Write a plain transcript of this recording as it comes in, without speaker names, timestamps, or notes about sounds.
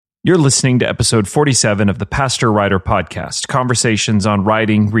You're listening to episode 47 of the Pastor Writer Podcast, conversations on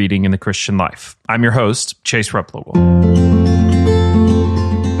writing, reading, and the Christian life. I'm your host, Chase Replogle.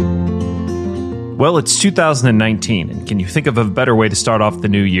 Well, it's 2019, and can you think of a better way to start off the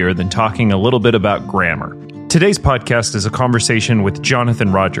new year than talking a little bit about grammar? Today's podcast is a conversation with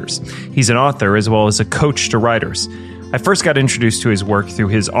Jonathan Rogers. He's an author as well as a coach to writers. I first got introduced to his work through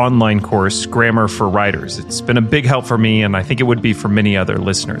his online course, Grammar for Writers. It's been a big help for me, and I think it would be for many other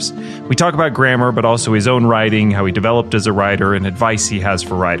listeners. We talk about grammar, but also his own writing, how he developed as a writer, and advice he has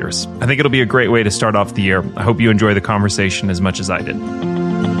for writers. I think it'll be a great way to start off the year. I hope you enjoy the conversation as much as I did.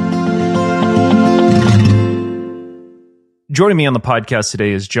 Joining me on the podcast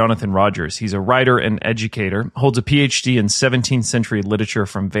today is Jonathan Rogers. He's a writer and educator, holds a PhD in 17th century literature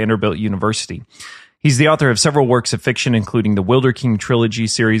from Vanderbilt University. He's the author of several works of fiction, including the Wilder King trilogy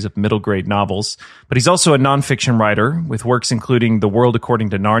series of middle-grade novels. But he's also a nonfiction writer, with works including The World According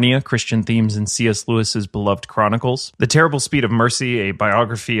to Narnia, Christian Themes in C.S. Lewis's beloved Chronicles, The Terrible Speed of Mercy, a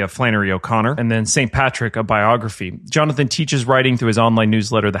biography of Flannery O'Connor, and then St. Patrick, a biography. Jonathan teaches writing through his online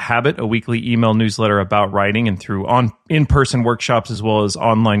newsletter, The Habit, a weekly email newsletter about writing, and through in-person workshops as well as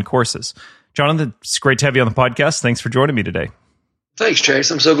online courses. Jonathan, it's great to have you on the podcast. Thanks for joining me today. Thanks, Chase.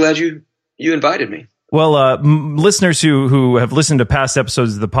 I'm so glad you invited me. Well, listeners who have listened to past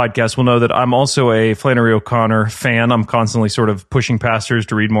episodes of the podcast will know that I'm also a Flannery O'Connor fan. I'm constantly sort of pushing pastors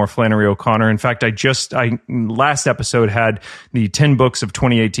to read more Flannery O'Connor. In fact, last episode had the 10 books of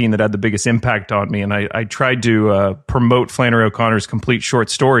 2018 that had the biggest impact on me, and I tried to promote Flannery O'Connor's complete short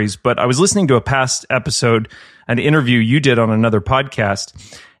stories. But I was listening to a past episode, an interview you did on another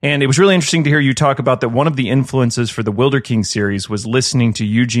podcast, and it was really interesting to hear you talk about that one of the influences for the Wilder King series was listening to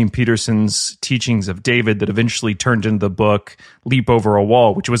Eugene Peterson's teachings of David that eventually turned into the book Leap Over a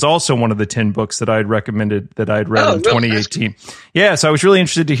Wall, which was also one of the 10 books that I had recommended that I had read in 2018. Yeah, so I was really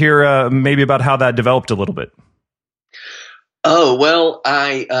interested to hear maybe about how that developed a little bit. Oh, well,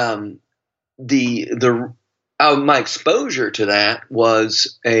 my exposure to that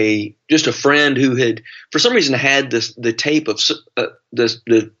was just a friend who had, for some reason, had the tape of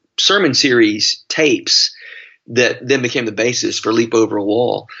the sermon series tapes that then became the basis for Leap Over a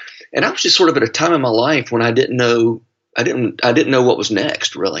Wall. And I was just sort of at a time in my life when I didn't know what was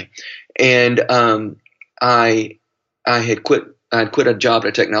next, really. And I had quit a job at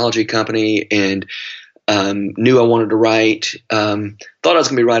a technology company and knew I wanted to write. Thought I was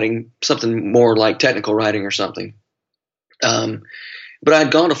going to be writing something more like technical writing or something. But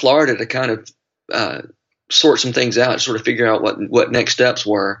I'd gone to Florida to kind of sort some things out, sort of figure out what next steps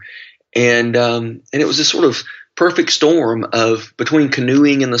were. And it was this sort of perfect storm of between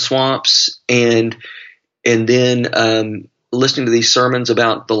canoeing in the swamps and then listening to these sermons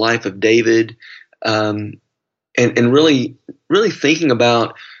about the life of David, and really, really thinking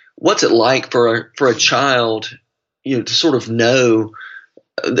about what's it like for a child, to sort of know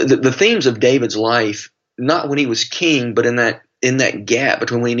the themes of David's life, not when he was king, but in that gap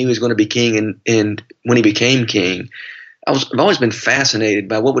between when he knew he was going to be king and when he became king. I've always been fascinated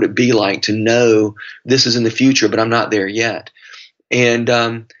by what would it be like to know this is in the future, but I'm not there yet. And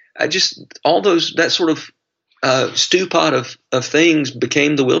that sort of stew pot of things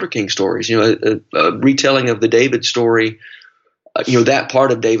became the Wilder King stories. A retelling of the David story. That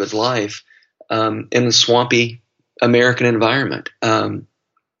part of David's life in the swampy American environment. The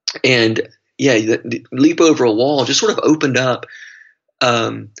Leap Over a Wall just sort of opened up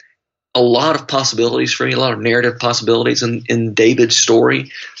a lot of possibilities for me, a lot of narrative possibilities in David's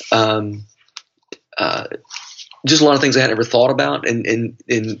story. Just a lot of things I had never thought about. And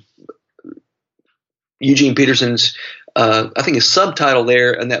in Eugene Peterson's I think his subtitle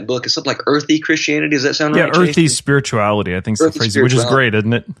there in that book is something like Earthy Christianity. Does that sound right? Yeah, Earthy Spirituality, I think is the phrase, which is great,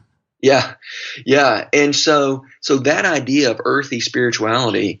 isn't it? Yeah. And so that idea of earthy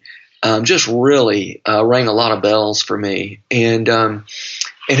spirituality just really rang a lot of bells for me. And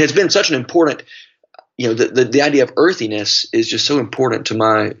it has been such an important, the idea of earthiness is just so important to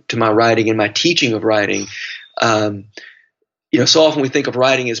my writing and my teaching of writing. So often we think of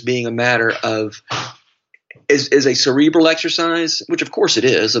writing as being a matter of is a cerebral exercise, which of course it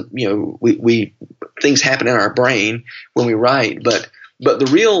is. We things happen in our brain when we write, but the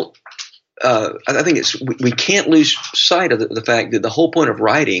real, I think we can't lose sight of the fact that the whole point of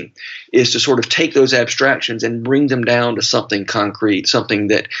writing is to sort of take those abstractions and bring them down to something concrete, something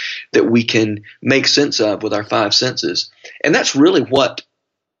that we can make sense of with our five senses. And that's really what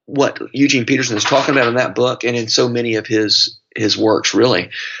Eugene Peterson is talking about in that book and in so many of his works, really.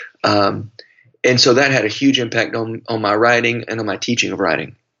 And so that had a huge impact on my writing and on my teaching of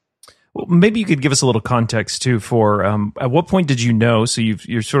writing. Well, maybe you could give us a little context too for at what point did you know? So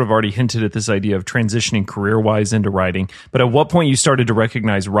you're sort of already hinted at this idea of transitioning career-wise into writing, but at what point you started to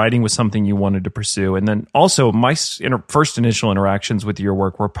recognize writing was something you wanted to pursue? And then also my first initial interactions with your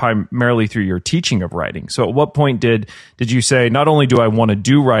work were primarily through your teaching of writing. So at what point did you say, not only do I want to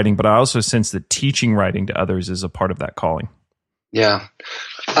do writing, but I also sense that teaching writing to others is a part of that calling? Yeah.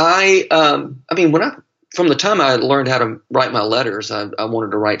 From the time I learned how to write my letters, I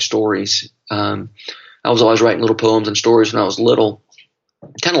wanted to write stories. I was always writing little poems and stories when I was little.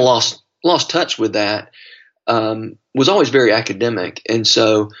 Kind of lost touch with that. Was always very academic, and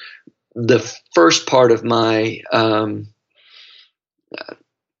so the first part of my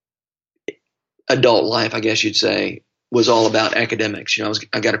adult life, I guess you'd say, was all about academics.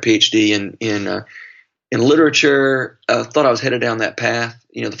 I got a PhD in literature. Thought I was headed down that path.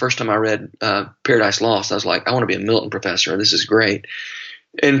 The first time I read Paradise Lost, I was like, I want to be a Milton professor. This is great.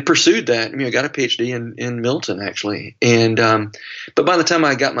 And pursued that. I got a PhD in Milton, actually. And but by the time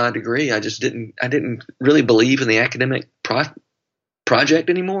I got my degree, I didn't really believe in the academic project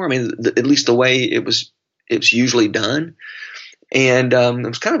anymore. At least the way it's usually done. And it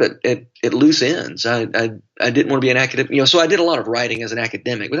was kind of at loose ends. I didn't want to be an academic, so I did a lot of writing as an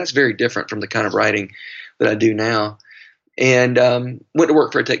academic, but that's very different from the kind of writing that I do now. And went to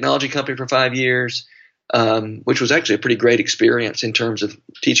work for a technology company for 5 years, which was actually a pretty great experience in terms of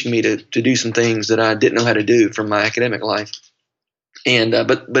teaching me to do some things that I didn't know how to do from my academic life. And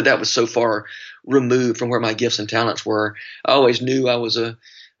but that was so far removed from where my gifts and talents were. I always knew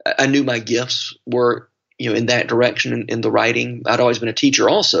I knew my gifts were in that direction in the writing. I'd always been a teacher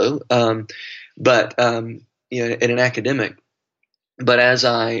also, but and an academic. But as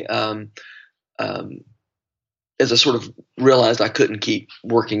I sort of realized I couldn't keep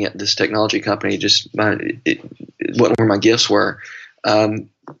working at this technology company, it wasn't where my gifts were. And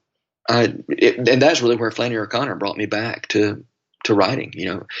that's really where Flannery O'Connor brought me back to writing.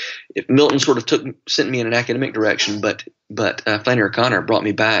 Milton sort of sent me in an academic direction, but Flannery O'Connor brought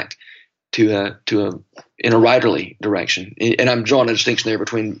me back in a writerly direction. And I'm drawing a distinction there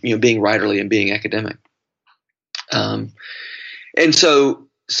between being writerly and being academic. And so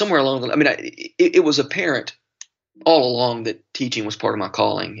somewhere along it was apparent all along that teaching was part of my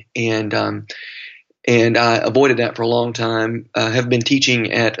calling, and I avoided that for a long time. Have been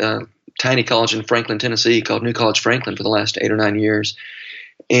teaching at a tiny college in Franklin, Tennessee, called New College Franklin, for the last 8 or 9 years,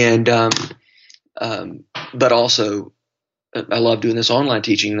 and but also I love doing this online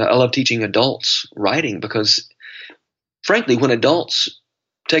teaching. I love teaching adults writing because, frankly, when adults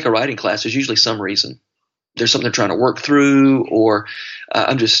take a writing class, there's usually some reason. There's something they're trying to work through, or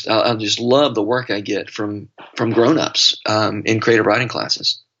I just love the work I get from grown-ups in creative writing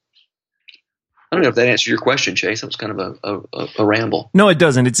classes. I don't know if that answers your question, Chase. That was kind of a ramble. No, it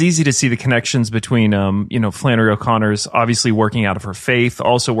doesn't. It's easy to see the connections between, Flannery O'Connor's obviously working out of her faith,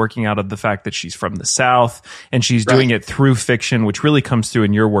 also working out of the fact that she's from the South, and she's doing it through fiction, which really comes through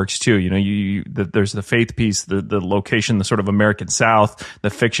in your works too. There's the faith piece, the location, the sort of American South, the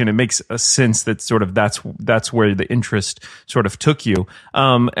fiction. It makes a sense that sort of that's where the interest sort of took you.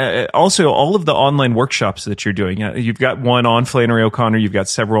 Also, all of the online workshops that you're doing, you've got one on Flannery O'Connor, you've got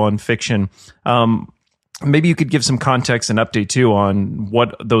several on fiction. Maybe you could give some context and update too on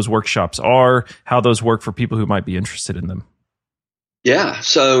what those workshops are, how those work for people who might be interested in them. Yeah.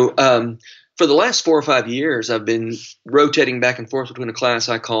 So for the last 4 or 5 years, I've been rotating back and forth between a class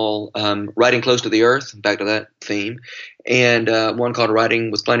I call Writing Close to the Earth, back to that theme, and one called Writing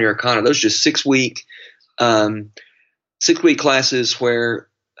with Flannery O'Connor. Those are just 6-week classes where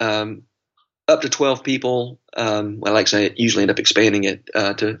up to 12 people. Like I say, usually end up expanding it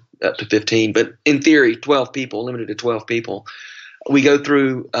to up to 15, but in theory, 12 people, limited to 12 people. We go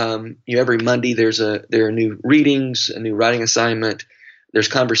through, every Monday there are new readings, a new writing assignment, there's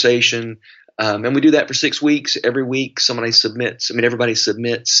conversation, and we do that for 6 weeks. Every week, everybody submits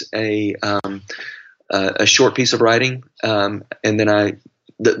a short piece of writing, and then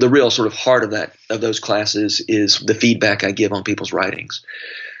the real sort of heart of those classes is the feedback I give on people's writings.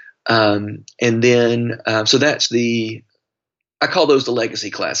 And then, so that's I call those the legacy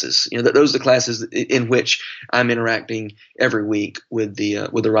classes. Those are the classes in which I'm interacting every week with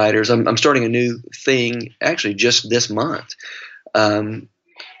the writers. I'm starting a new thing actually just this month.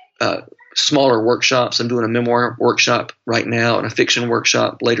 Smaller workshops. I'm doing a memoir workshop right now and a fiction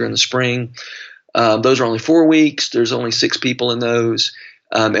workshop later in the spring. Those are only 4 weeks. There's only 6 people in those.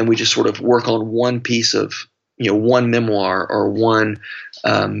 And we just sort of work on one piece of, one memoir or one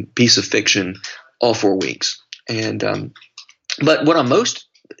piece of fiction all 4 weeks. And but what I'm most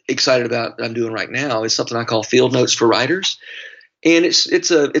excited about that I'm doing right now is something I call Field Notes for Writers. and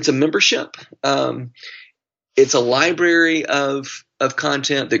it's a membership. It's a library of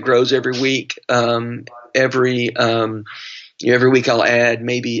content that grows every week. Every week I'll add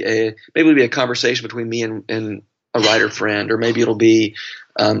maybe it'll be a conversation between me and a writer friend, or maybe it'll be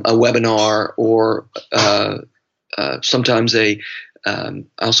a webinar, or sometimes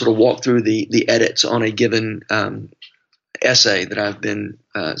I'll sort of walk through the edits on a given essay that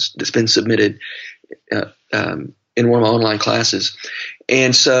that's been submitted in one of my online classes.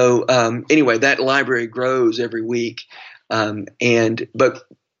 And so anyway, that library grows every week.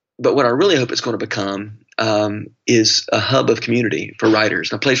 But what I really hope it's going to become is a hub of community for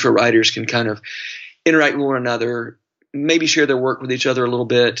writers, a place where writers can kind of interact with one another, maybe share their work with each other a little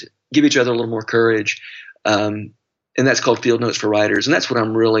bit, give each other a little more courage. And that's called Field Notes for Writers. And that's what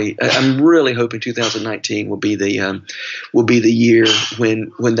I'm really hoping 2019 will be the year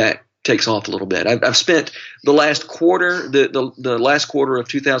when that takes off a little bit. I've spent the last quarter, the last quarter of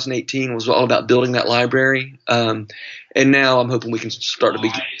 2018 was all about building that library. And now I'm hoping we can start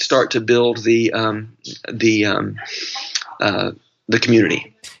to build the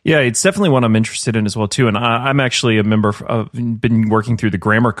community. Yeah, it's definitely one I'm interested in as well too. And I'm actually a member of, been working through the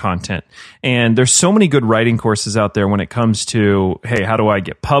grammar content. And there's so many good writing courses out there when it comes to, hey, how do I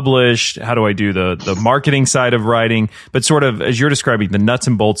get published? How do I do the marketing side of writing? But sort of, as you're describing, the nuts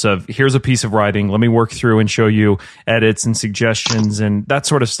and bolts of, here's a piece of writing, let me work through and show you edits and suggestions, and that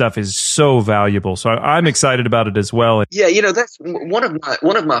sort of stuff is so valuable. So I'm excited about it as well. Yeah, that's one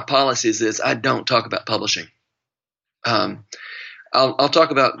of my policies is I don't talk about publishing. I'll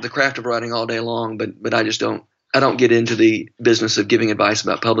talk about the craft of writing all day long, but I don't get into the business of giving advice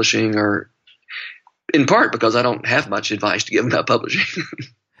about publishing, or in part because I don't have much advice to give about publishing.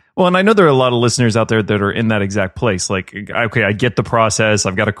 Well, and I know there are a lot of listeners out there that are in that exact place. Like, okay, I get the process.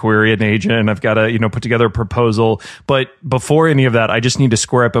 I've got to query an agent. I've got to, put together a proposal. But before any of that, I just need to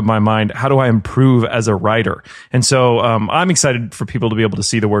square up in my mind, how do I improve as a writer? And so I'm excited for people to be able to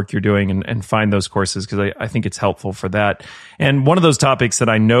see the work you're doing and find those courses, because I think it's helpful for that. And one of those topics that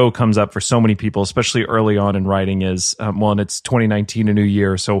I know comes up for so many people, especially early on in writing, is, and it's 2019, a new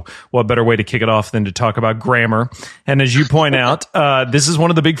year. So what better way to kick it off than to talk about grammar? And as you point out, this is one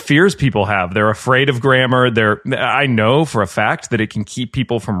of the big fears people have. They're afraid of grammar. I know for a fact that it can keep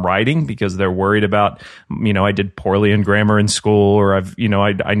people from writing because they're worried about, I did poorly in grammar in school, or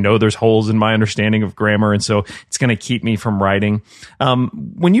I know there's holes in my understanding of grammar, and so it's going to keep me from writing.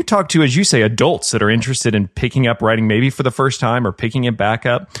 When you talk to, as you say, adults that are interested in picking up writing, maybe for the first time or picking it back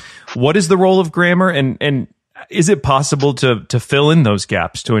up, what is the role of grammar, and is it possible to fill in those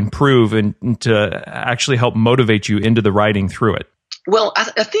gaps, to improve and to actually help motivate you into the writing through it? Well,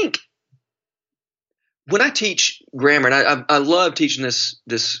 I think when I teach grammar, and I love teaching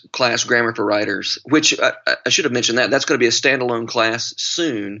this class, Grammar for Writers, which I should have mentioned that's going to be a standalone class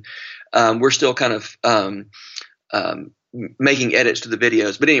soon. We're still kind of making edits to the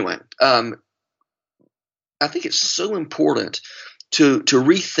videos, but anyway, I think it's so important to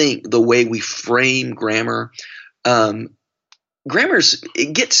rethink the way we frame grammar. It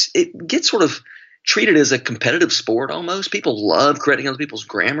gets sort of treated as a competitive sport almost. People love correcting other people's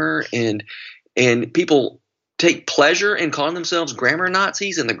grammar, and people take pleasure in calling themselves grammar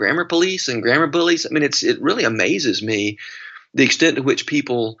Nazis and the grammar police and grammar bullies. I mean, it really amazes me the extent to which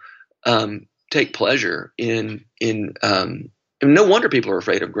people take pleasure in and no wonder people are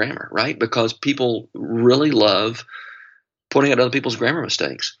afraid of grammar, right? Because people really love pointing out other people's grammar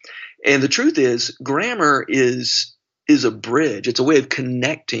mistakes. And the truth is, grammar is a bridge. It's a way of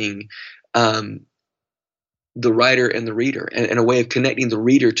connecting the writer and the reader, and a way of connecting the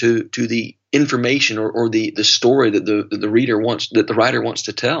reader to the information or the story that the writer wants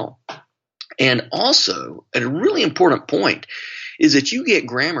to tell. And also, a really important point is that you get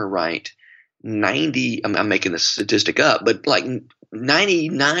grammar right 90, I'm making this statistic up, but like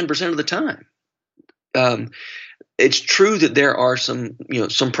 99% of the time. It's true that there are some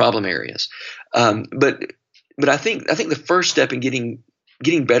problem areas. But I think the first step in getting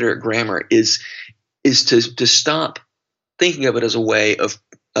better at grammar is to stop thinking of it as a way of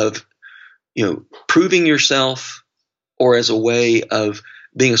proving yourself, or as a way of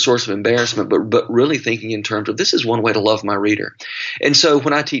being a source of embarrassment, but really thinking in terms of, this is one way to love my reader. And so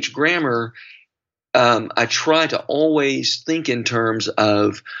when I teach grammar, I try to always think in terms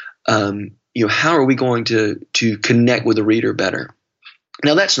of how are we going to connect with the reader better.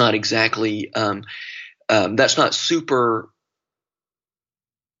 Now that's not exactly that's not super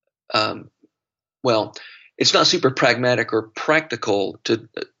it's not super pragmatic or practical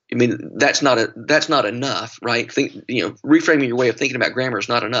that's not enough, right? Reframing your way of thinking about grammar is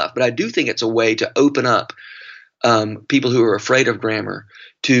not enough, but I do think it's a way to open up people who are afraid of grammar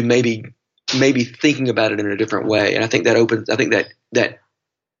to maybe thinking about it in a different way. And I think that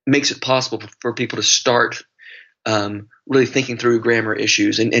makes it possible for people to start really thinking through grammar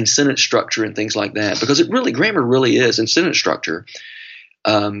issues and sentence structure and things like that. Because grammar really is, and sentence structure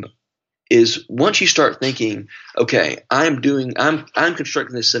is once you start thinking, okay, I'm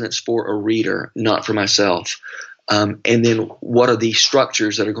constructing this sentence for a reader, not for myself. And then what are the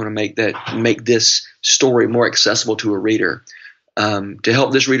structures that are going to make this story more accessible to a reader, to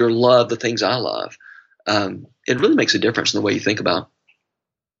help this reader love the things I love? It really makes a difference in the way you think about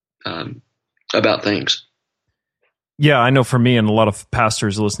things. Yeah, I know for me, and a lot of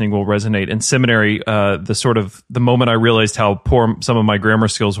pastors listening will resonate. In seminary, the moment I realized how poor some of my grammar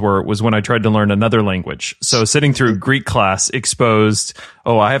skills were was when I tried to learn another language. So sitting through Greek class exposed,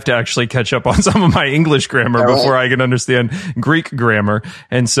 I have to actually catch up on some of my English grammar before I can understand Greek grammar.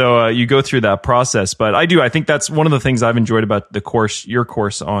 And so you go through that process. But I think that's one of the things I've enjoyed about your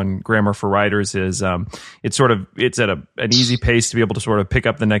course on grammar for writers is it's at an easy pace to be able to sort of pick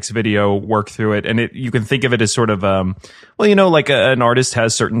up the next video, work through it. And you can think of it as sort of like an artist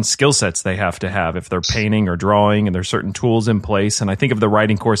has certain skill sets they have to have if they're painting or drawing, and there's certain tools in place. And I think of the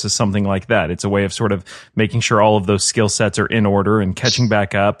writing course as something like that. It's a way of sort of making sure all of those skill sets are in order and catching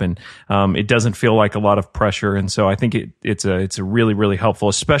back up, and it doesn't feel like a lot of pressure. And so I think it's a really, really helpful,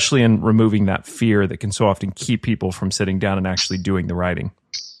 especially in removing that fear that can so often keep people from sitting down and actually doing the writing.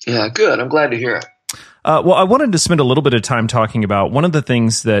 Yeah, good. I'm glad to hear it. Well, I wanted to spend a little bit of time talking about one of the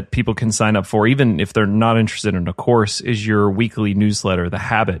things that people can sign up for, even if they're not interested in a course, is your weekly newsletter, The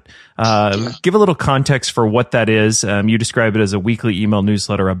Habit. Give a little context for what that is. You describe it as a weekly email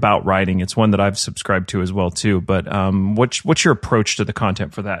newsletter about writing. It's one that I've subscribed to as well, too. But what's your approach to the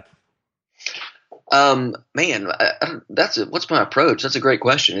content for that? What's my approach? That's a great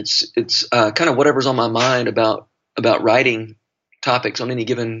question. It's kind of whatever's on my mind about writing topics on any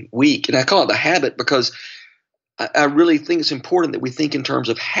given week. And I call it The Habit because I really think it's important that we think in terms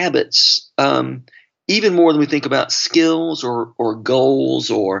of habits, even more than we think about skills or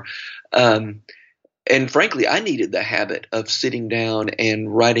goals and frankly, I needed the habit of sitting down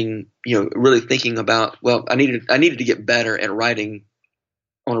and writing, really thinking about, I needed to get better at writing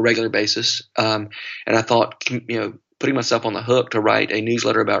on a regular basis. And I thought, putting myself on the hook to write a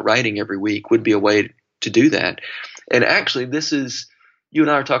newsletter about writing every week would be a way to do that. And actually, you and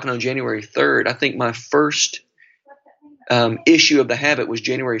I are talking on January 3rd. I think my first issue of The Habit was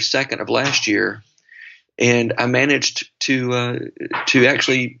January 2nd of last year. And I managed to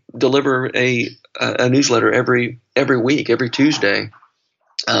actually deliver a newsletter every week, every Tuesday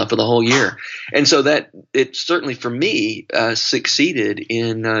for the whole year. And so that it certainly for me succeeded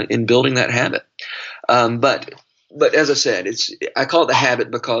in building that habit. But as I said, I call it The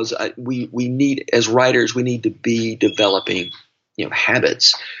Habit because we need, as writers, we need to be developing,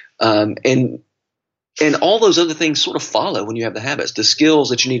 habits, and all those other things sort of follow when you have the habits. The skills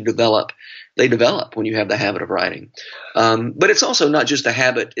that you need to develop, they develop when you have the habit of writing. But it's also not just the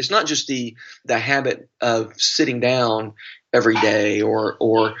habit. It's not just the habit of sitting down every day, or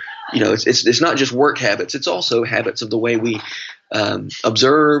it's not just work habits. It's also habits of the way we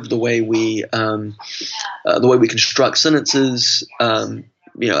observe, the way we construct sentences.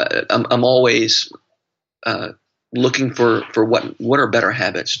 I'm always looking for what are better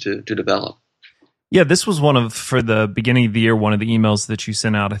habits to develop. Yeah, this was for the beginning of the year, one of the emails that you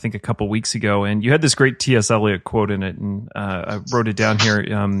sent out, I think a couple weeks ago, and you had this great T.S. Eliot quote in it, and I wrote it down here.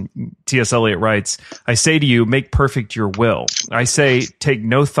 T.S. Eliot writes, "I say to you, make perfect your will. I say, take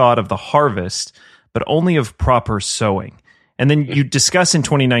no thought of the harvest, but only of proper sowing." And then you discuss in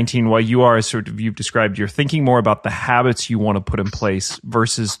 2019 why you've described, you're thinking more about the habits you want to put in place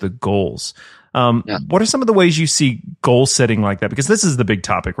versus the goals. What are some of the ways you see goal setting like that? Because this is the big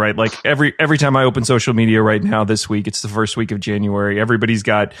topic, right? Like every time I open social media right now this week, it's the first week of January. Everybody's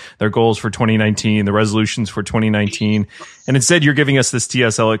got their goals for 2019, the resolutions for 2019. And instead you're giving us this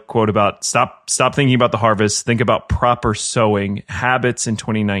T.S. Eliot quote about stop thinking about the harvest, think about proper sowing, habits in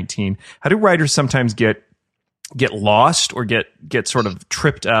 2019. How do writers sometimes get lost or get sort of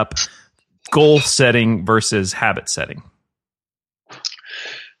tripped up, goal setting versus habit setting?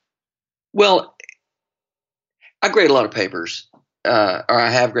 Well, I grade a lot of papers, or I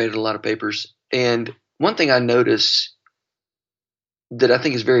have graded a lot of papers. And one thing I notice that I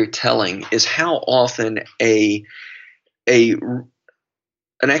think is very telling is how often an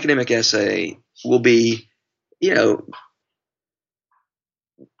academic essay will be,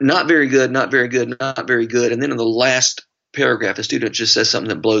 not very good, not very good, not very good. And then in the last paragraph, the student just says something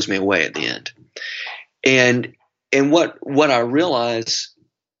that blows me away at the end. And what I realize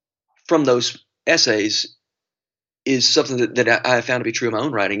from those essays is something that I have found to be true in my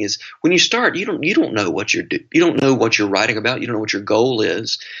own writing. Is when you start, you don't know what you don't know what you're writing about. You don't know what your goal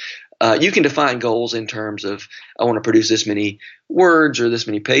is. You can define goals in terms of, I want to produce this many words or this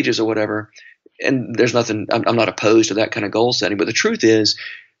many pages or whatever. And there's nothing, I'm not opposed to that kind of goal setting. But the truth is,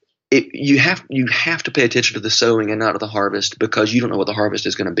 you have to pay attention to the sowing and not to the harvest, because you don't know what the harvest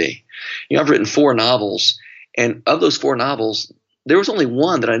is going to be. I've written 4 novels, and of those 4 novels, there was only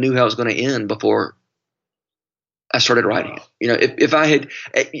one that I knew how it was going to end before I started writing it. If I had,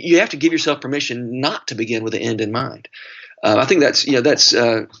 you have to give yourself permission not to begin with the end in mind. I think that's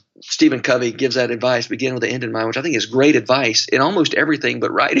Stephen Covey gives that advice, begin with the end in mind, which I think is great advice in almost everything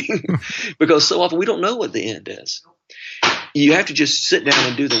but writing, because so often we don't know what the end is. You have to just sit down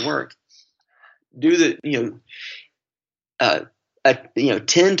and do the work,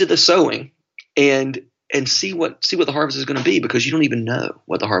 tend to the sowing, and see what the harvest is going to be, because you don't even know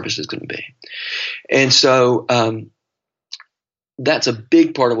what the harvest is going to be. And so that's a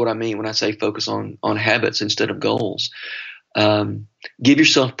big part of what I mean when I say focus on habits instead of goals. Give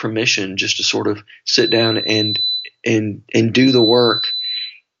yourself permission just to sort of sit down and do the work,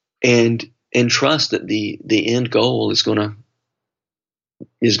 and trust that the end goal is gonna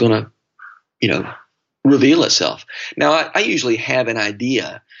reveal itself. Now, I usually have an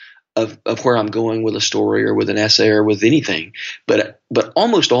idea of where I'm going with a story or with an essay or with anything, but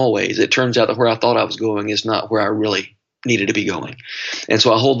almost always it turns out that where I thought I was going is not where I really needed to be going, and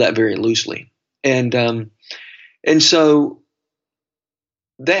so I hold that very loosely. And so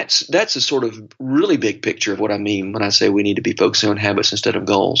that's a sort of really big picture of what I mean when I say we need to be focusing on habits instead of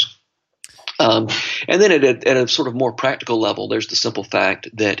goals. And then at a sort of more practical level, there's the simple fact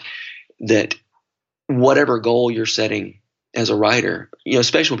that whatever goal you're setting as a writer,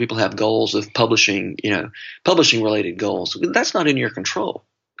 especially when people have goals of publishing related goals, that's not in your control.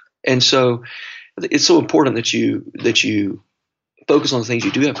 And so it's so important that you focus on the things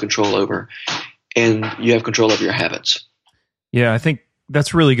you do have control over, and you have control over your habits. Yeah, I think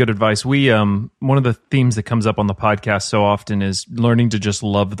that's really good advice. We one of the themes that comes up on the podcast so often is learning to just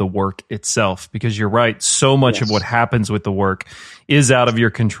love the work itself, because you're right, so much of what happens with the work is out of your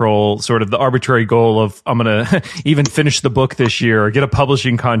control. Sort of the arbitrary goal of, I'm going to even finish the book this year or get a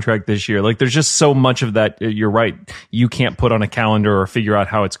publishing contract this year. Like, there's just so much of that. You're right, you can't put on a calendar or figure out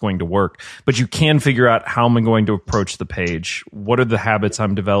how it's going to work, but you can figure out how I'm going to approach the page. What are the habits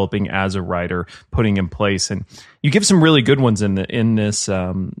I'm developing as a writer, putting in place? And you give some really good ones in this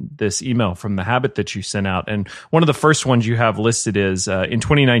email from the habit that you sent out. And one of the first ones you have listed is, in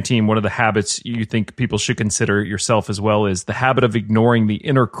 2019, one of the habits you think people should consider, yourself as well, is the habit of ignoring the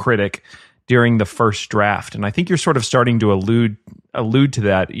inner critic during the first draft. And I think you're sort of starting to allude to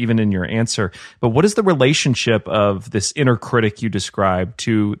that even in your answer. But what is the relationship of this inner critic you described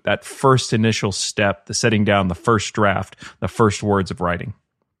to that first initial step, the setting down, the first draft, the first words of writing?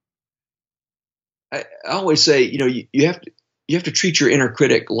 I always say, you have to treat your inner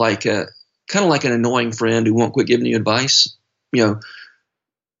critic like kind of like an annoying friend who won't quit giving you advice. You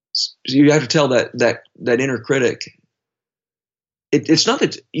have to tell that inner critic. It's not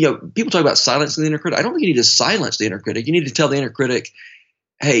that, people talk about silencing the inner critic. I don't think you need to silence the inner critic. You need to tell the inner critic,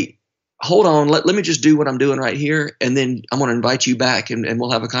 hey, hold on, let me just do what I'm doing right here, and then I'm going to invite you back, and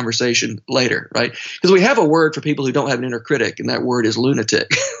we'll have a conversation later, right? Because we have a word for people who don't have an inner critic, and that word is lunatic.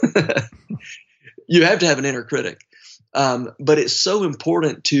 You have to have an inner critic. But it's so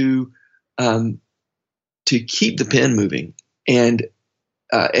important to keep the pen moving, and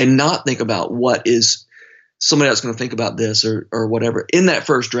not think about what is somebody else going to think about this or whatever. In that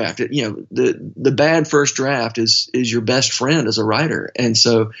first draft, the bad first draft is your best friend as a writer. And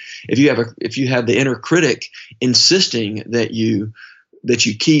so if you have the inner critic insisting that you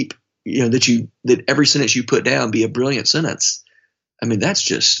keep, that every sentence you put down be a brilliant sentence, I mean, that's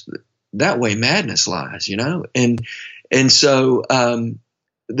just that way madness lies, and so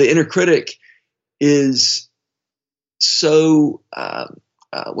the inner critic is so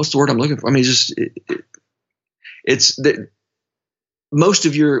what's the word I'm looking for? I mean, it's that most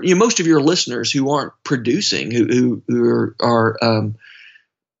of your listeners who aren't producing, who are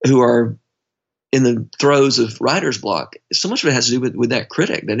in the throes of writer's block, so much of it has to do with that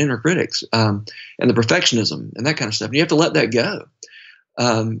critic, that inner critics, and the perfectionism and that kind of stuff. And you have to let that go.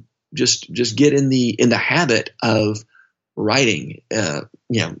 Just get in the habit of writing,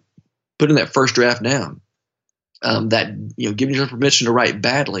 putting that first draft down, giving yourself permission to write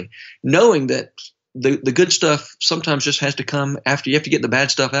badly, knowing that the good stuff sometimes just has to come after. You have to get the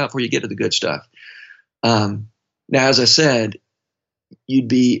bad stuff out before you get to the good stuff. Now, as I said, you'd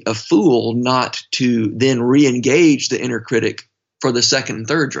be a fool not to then re-engage the inner critic for the second and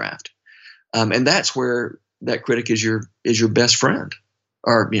third draft. And that's where that critic is your best friend,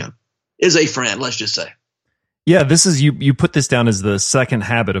 or is a friend. Let's just say. Yeah, this is you put this down as the second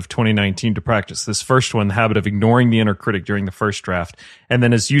habit of 2019 to practice. This first one, the habit of ignoring the inner critic during the first draft. And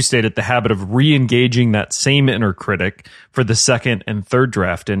then, as you stated, the habit of re-engaging that same inner critic for the second and third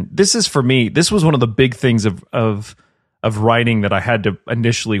draft. And this is, for me, this was one of the big things of writing that I had to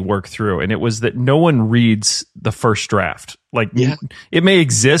initially work through. And it was that no one reads the first draft. It may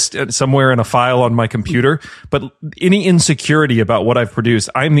exist somewhere in a file on my computer, but any insecurity about what I've produced,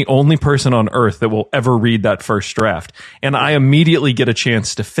 I'm the only person on earth that will ever read that first draft. And I immediately get a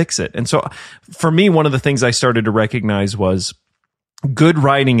chance to fix it. And so for me, one of the things I started to recognize was good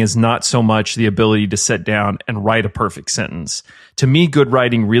writing is not so much the ability to sit down and write a perfect sentence. To me, good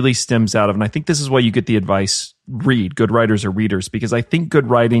writing really stems out of, and I think this is why you get the advice, read. Good writers are readers, because I think good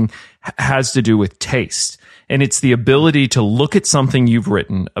writing has to do with taste. And it's the ability to look at something you've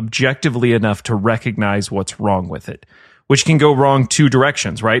written objectively enough to recognize what's wrong with it, which can go wrong two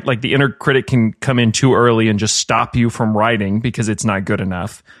directions, right? Like the inner critic can come in too early and just stop you from writing because it's not good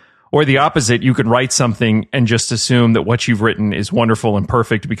enough. Or the opposite, you could write something and just assume that what you've written is wonderful and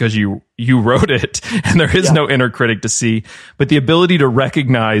perfect because you wrote it and there is no inner critic to see. But the ability to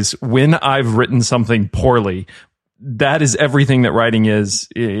recognize when I've written something poorly, that is everything that writing is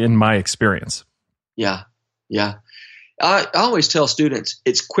in my experience. Yeah. Yeah. I always tell students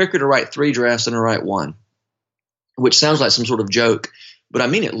it's quicker to write 3 drafts than to write 1, which sounds like some sort of joke, but I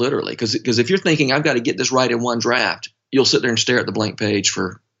mean it literally. Because if you're thinking I've got to get this right in 1 draft, you'll sit there and stare at the blank page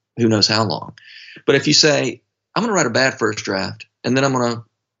for who knows how long. But if you say, I'm going to write a bad first draft and then I'm going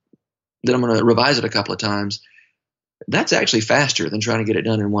to revise it a couple of times, that's actually faster than trying to get it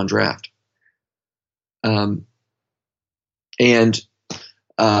done in 1 draft.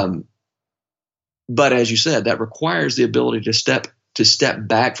 But as you said, that requires the ability to step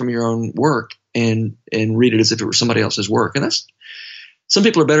back from your own work and read it as if it were somebody else's work. And some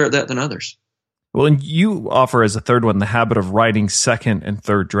people are better at that than others. Well, and you offer as a third one the habit of writing second and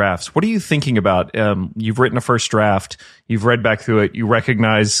third drafts. What are you thinking about? You've written a first draft, you've read back through it, you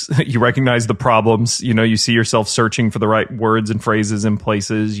recognize the problems. You see yourself searching for the right words and phrases in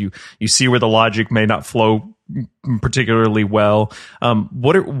places. You see where the logic may not flow particularly well.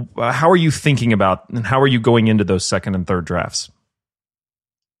 How are you thinking about, and how are you going into those second and third drafts?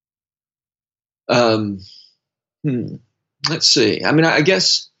 Let's see. I mean, I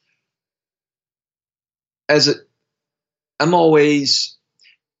guess. I'm always,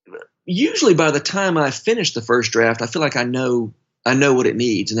 usually by the time I finish the first draft, I feel like I know what it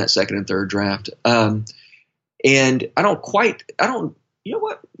needs in that second and third draft. And I don't, you know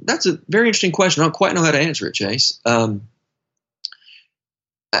what? That's a very interesting question. I don't quite know how to answer it, Chase. I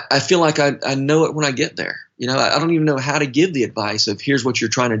feel like I know it when I get there. I don't even know how to give the advice of here's what you're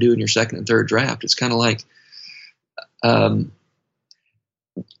trying to do in your second and third draft. It's kind of like,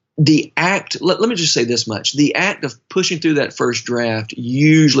 the act, let me just say this much. The act of pushing through that first draft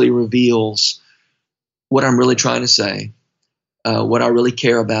usually reveals what I'm really trying to say, what I really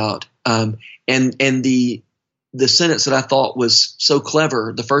care about. And the sentence that I thought was so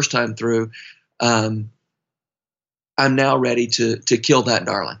clever the first time through, I'm now ready to kill that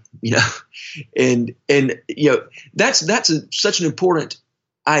darling, and that's such an important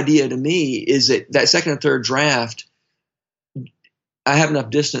idea to me, is that second and third draft, I have enough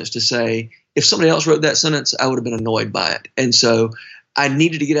distance to say if somebody else wrote that sentence, I would have been annoyed by it. And so I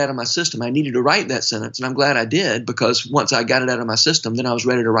needed to get out of my system. I needed to write that sentence, and I'm glad I did, because once I got it out of my system, then I was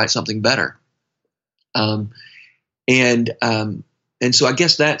ready to write something better. And so I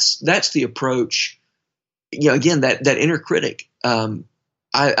guess that's the approach. Again, that inner critic, I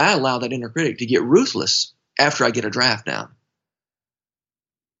allow that inner critic to get ruthless after I get a draft down.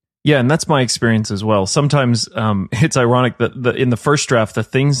 Yeah, and that's my experience as well. Sometimes it's ironic that in the first draft, the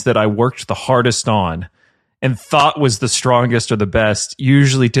things that I worked the hardest on and thought was the strongest or the best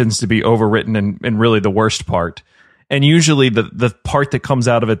usually tends to be overwritten and really the worst part. And usually the part that comes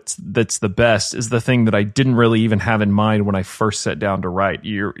out of it that's the best is the thing that I didn't really even have in mind when I first sat down to write.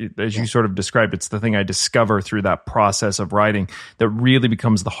 As you sort of described, it's the thing I discover through that process of writing that really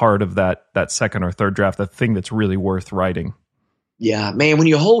becomes the heart of that second or third draft, the thing that's really worth writing. Yeah, man, when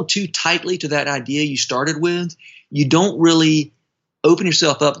you hold too tightly to that idea you started with, you don't really open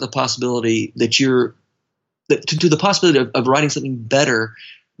yourself up to the possibility to the possibility of writing something better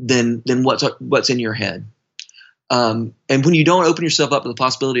than what's in your head. And when you don't open yourself up to the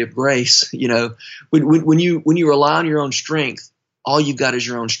possibility of grace, when you rely on your own strength, all you've got is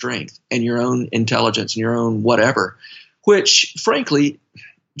your own strength and your own intelligence and your own whatever, which frankly,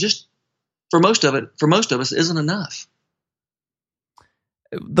 just for most of us isn't enough.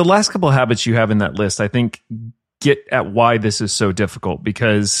 The last couple of habits you have in that list, I think, get at why this is so difficult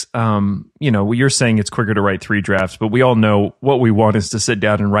because, you're saying it's quicker to write 3 drafts, but we all know what we want is to sit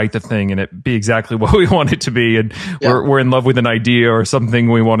down and write the thing and it be exactly what we want it to be. And we're in love with an idea or something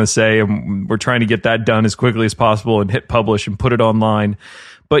we want to say, and we're trying to get that done as quickly as possible and hit publish and put it online.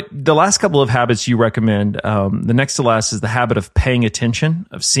 But the last couple of habits you recommend, the next to last is the habit of paying attention,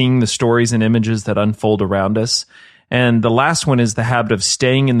 of seeing the stories and images that unfold around us. And the last one is the habit of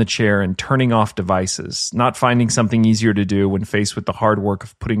staying in the chair and turning off devices, not finding something easier to do when faced with the hard work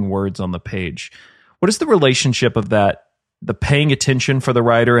of putting words on the page. What is the relationship of that, the paying attention for the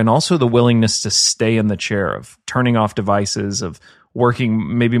writer and also the willingness to stay in the chair, of turning off devices, of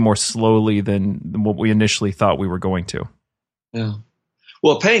working maybe more slowly than what we initially thought we were going to? Yeah.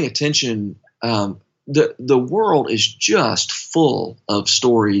 Well, paying attention, the world is just full of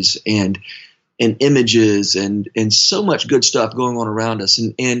stories and images and so much good stuff going on around us.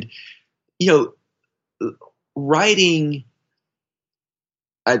 And writing,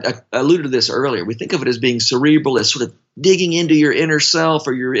 I alluded to this earlier. We think of it as being cerebral, as sort of digging into your inner self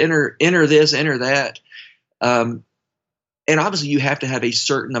or your inner this, inner that. And obviously you have to have a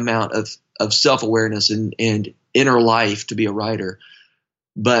certain amount of self-awareness and inner life to be a writer.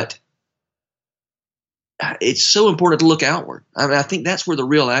 But it's so important to look outward. I mean, I think that's where the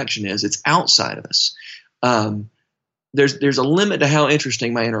real action is. It's outside of us. There's a limit to how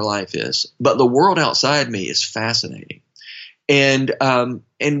interesting my inner life is, but the world outside me is fascinating. And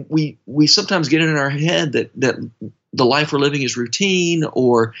we sometimes get it in our head that the life we're living is routine,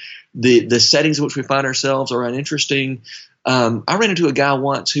 or the settings in which we find ourselves are uninteresting. I ran into a guy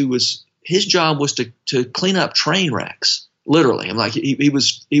once his job was to clean up train wrecks, literally. I'm like, he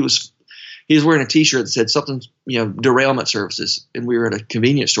was wearing a T-shirt that said something, derailment services. And we were at a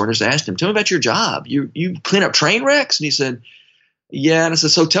convenience store and I just asked him, tell me about your job. You clean up train wrecks? And he said, yeah. And I said,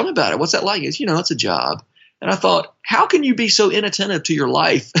 so tell me about it. What's that like? He said, it's a job. And I thought, how can you be so inattentive to your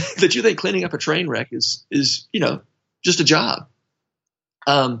life that you think cleaning up a train wreck is just a job?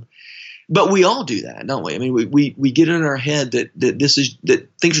 But we all do that, don't we? I mean, we get in our head that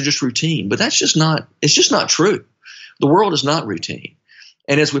things are just routine, but it's just not true. The world is not routine.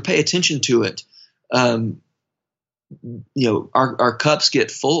 And as we pay attention to it, our cups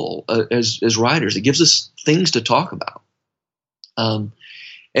get full as writers. It gives us things to talk about.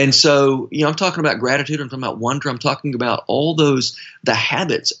 And so, I'm talking about gratitude. I'm talking about wonder. I'm talking about all the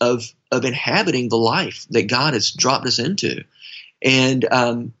habits of inhabiting the life that God has dropped us into. And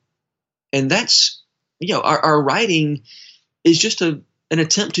that's, our writing is just an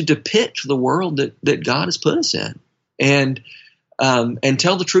attempt to depict the world that God has put us in. And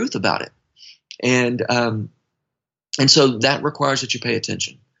tell the truth about it. And so that requires that you pay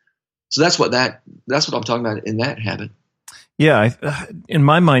attention. So that's what I'm talking about in that habit. Yeah. In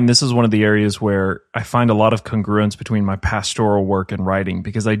my mind, this is one of the areas where I find a lot of congruence between my pastoral work and writing,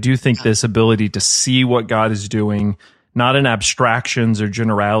 because I do think this ability to see what God is doing, not in abstractions or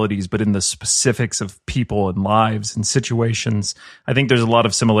generalities, but in the specifics of people and lives and situations. I think there's a lot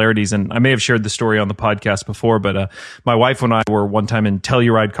of similarities, and I may have shared the story on the podcast before, but my wife and I were one time in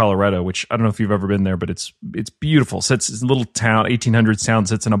Telluride, Colorado, which I don't know if you've ever been there, but it's beautiful. It's a little town, 1800s town,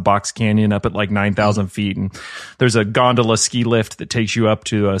 sits in a box canyon up at like 9,000 feet, and there's a gondola ski lift that takes you up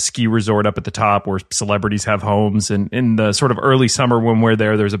to a ski resort up at the top where celebrities have homes. And in the sort of early summer when we're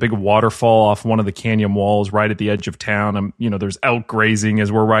there's a big waterfall off one of the canyon walls right at the edge of town. There's elk grazing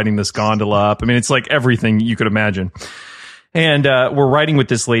as we're riding this gondola up. I mean, it's like everything you could imagine. And we're riding with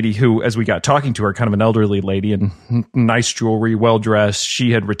this lady who, as we got talking to her, kind of an elderly lady and nice jewelry, well-dressed. She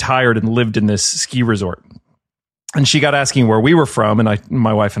had retired and lived in this ski resort. And she got asking where we were from, and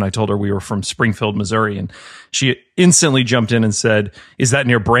my wife and I told her we were from Springfield, Missouri, and she instantly jumped in and said, "Is that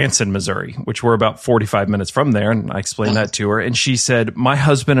near Branson, Missouri?" Which we're about 45 minutes from there, and I explained that to her, and she said, "My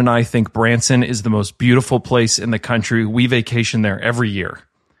husband and I think Branson is the most beautiful place in the country. We vacation there every year."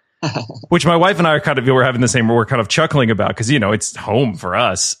 Which my wife and I we're having the same, we're kind of chuckling about because, it's home for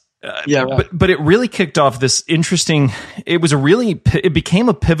us. Yeah, right. But it really kicked off this interesting, it became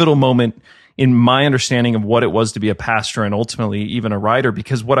a pivotal moment in my understanding of what it was to be a pastor and ultimately even a writer,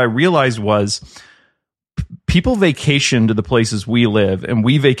 because what I realized was people vacation to the places we live and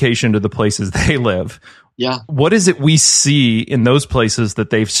we vacation to the places they live. Yeah. What is it we see in those places that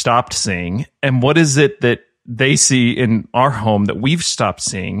they've stopped seeing? And what is it that they see in our home that we've stopped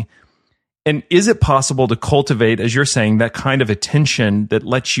seeing? And is it possible to cultivate, as you're saying, that kind of attention that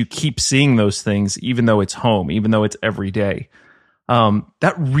lets you keep seeing those things, even though it's home, even though it's every day?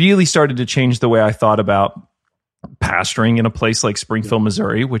 That really started to change the way I thought about pastoring in a place like Springfield,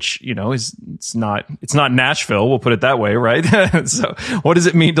 Missouri, which, it's not Nashville, we'll put it that way, right? So what does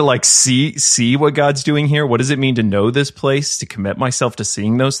it mean to like see what God's doing here? What does it mean to know this place, to commit myself to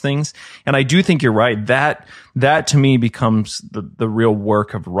seeing those things? And I do think you're right. That to me becomes the real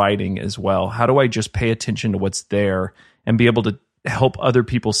work of writing as well. How do I just pay attention to what's there and be able to help other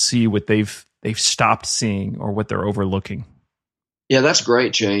people see what they've stopped seeing or what they're overlooking? Yeah, that's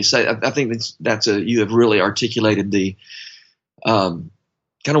great, Chase. I think that's you have really articulated the kind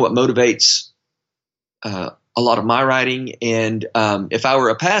of what motivates a lot of my writing. And if I were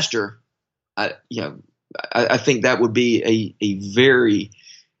a pastor, I think that would be a very,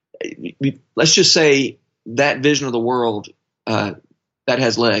 let's just say that vision of the world that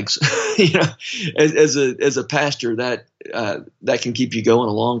has legs. As a pastor, that can keep you going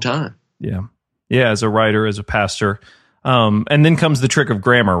a long time. Yeah. As a writer, as a pastor. And then comes the trick of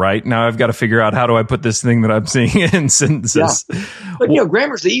grammar, right? Now I've got to figure out how do I put this thing that I'm seeing in sentences. Yeah. But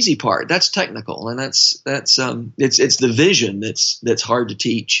grammar's the easy part. That's technical, and it's the vision that's hard to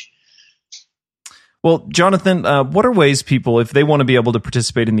teach. Well, Jonathan, what are ways people, if they want to be able to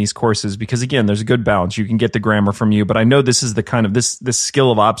participate in these courses, because again, there's a good balance. You can get the grammar from you, but I know this is the kind of this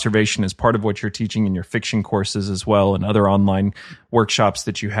skill of observation is part of what you're teaching in your fiction courses as well and other online workshops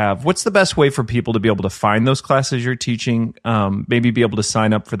that you have. What's the best way for people to be able to find those classes you're teaching? Maybe be able to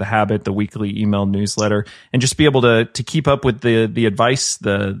sign up for The Habit, the weekly email newsletter, and just be able to keep up with the advice,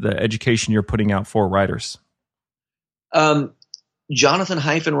 the education you're putting out for writers.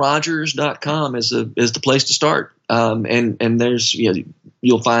 Jonathan-Rogers.com is the place to start. And there's,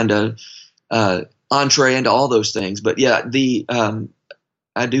 you'll find a entree into all those things. But yeah,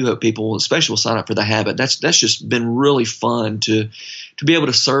 I do hope people especially will sign up for The Habit. That's just been really fun to be able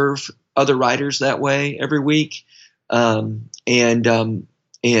to serve other writers that way every week. And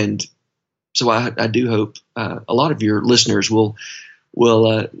so I do hope a lot of your listeners will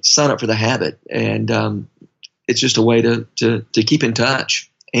sign up for The Habit. And it's just a way to keep in touch.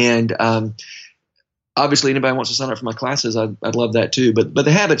 And obviously, anybody wants to sign up for my classes, I'd love that too. But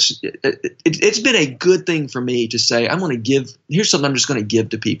The Habits, it's been a good thing for me to say, I'm going to give. Here's something I'm just going to give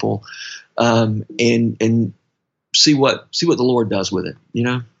to people, and see what the Lord does with it.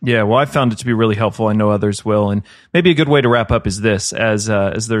 Yeah. Well, I found it to be really helpful. I know others will. And maybe a good way to wrap up is this: as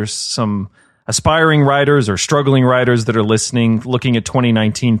there's some aspiring writers or struggling writers that are listening, looking at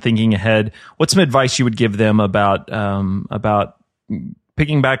 2019, thinking ahead, what's some advice you would give them about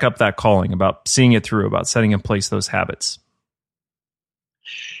picking back up that calling, about seeing it through, about setting in place those habits?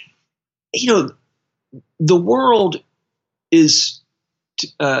 The world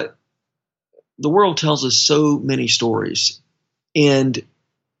tells us so many stories, and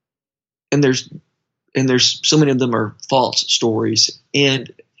there's so many of them are false stories.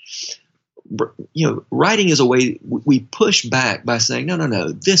 And writing is a way we push back by saying, no,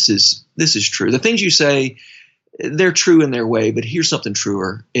 this is true. The things you say, they're true in their way, but here's something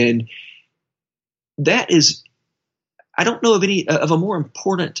truer. And that is, I don't know of a more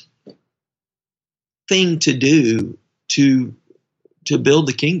important thing to do to build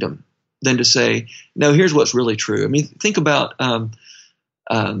the kingdom than to say, no, here's what's really true. I mean, think about,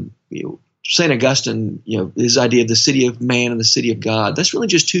 St. Augustine, his idea of the city of man and the city of God. That's really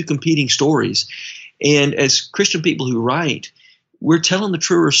just two competing stories. And as Christian people who write, we're telling the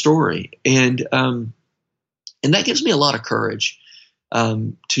truer story. And that gives me a lot of courage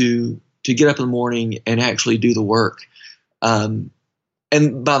to get up in the morning and actually do the work. And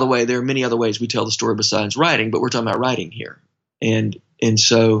by the way, there are many other ways we tell the story besides writing, but we're talking about writing here. And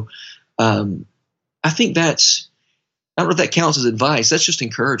so I think I don't know if that counts as advice. That's just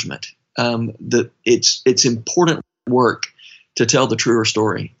encouragement. It's important work to tell the truer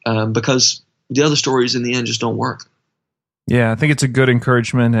story because the other stories in the end just don't work. Yeah, I think it's a good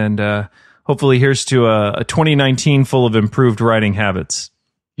encouragement, and hopefully here's to a 2019 full of improved writing habits.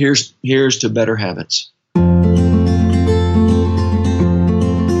 Here's to better habits.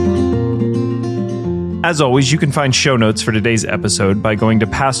 As always, you can find show notes for today's episode by going to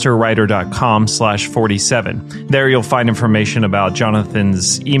pastorwriter.com/47. There you'll find information about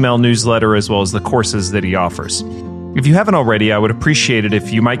Jonathan's email newsletter as well as the courses that he offers. If you haven't already, I would appreciate it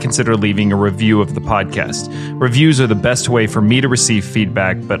if you might consider leaving a review of the podcast. Reviews are the best way for me to receive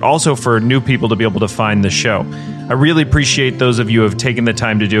feedback, but also for new people to be able to find the show. I really appreciate those of you who have taken the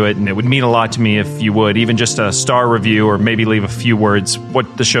time to do it, and it would mean a lot to me if you would, even just a star review or maybe leave a few words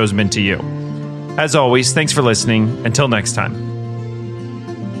what the show's meant to you. As always, thanks for listening. Until next time.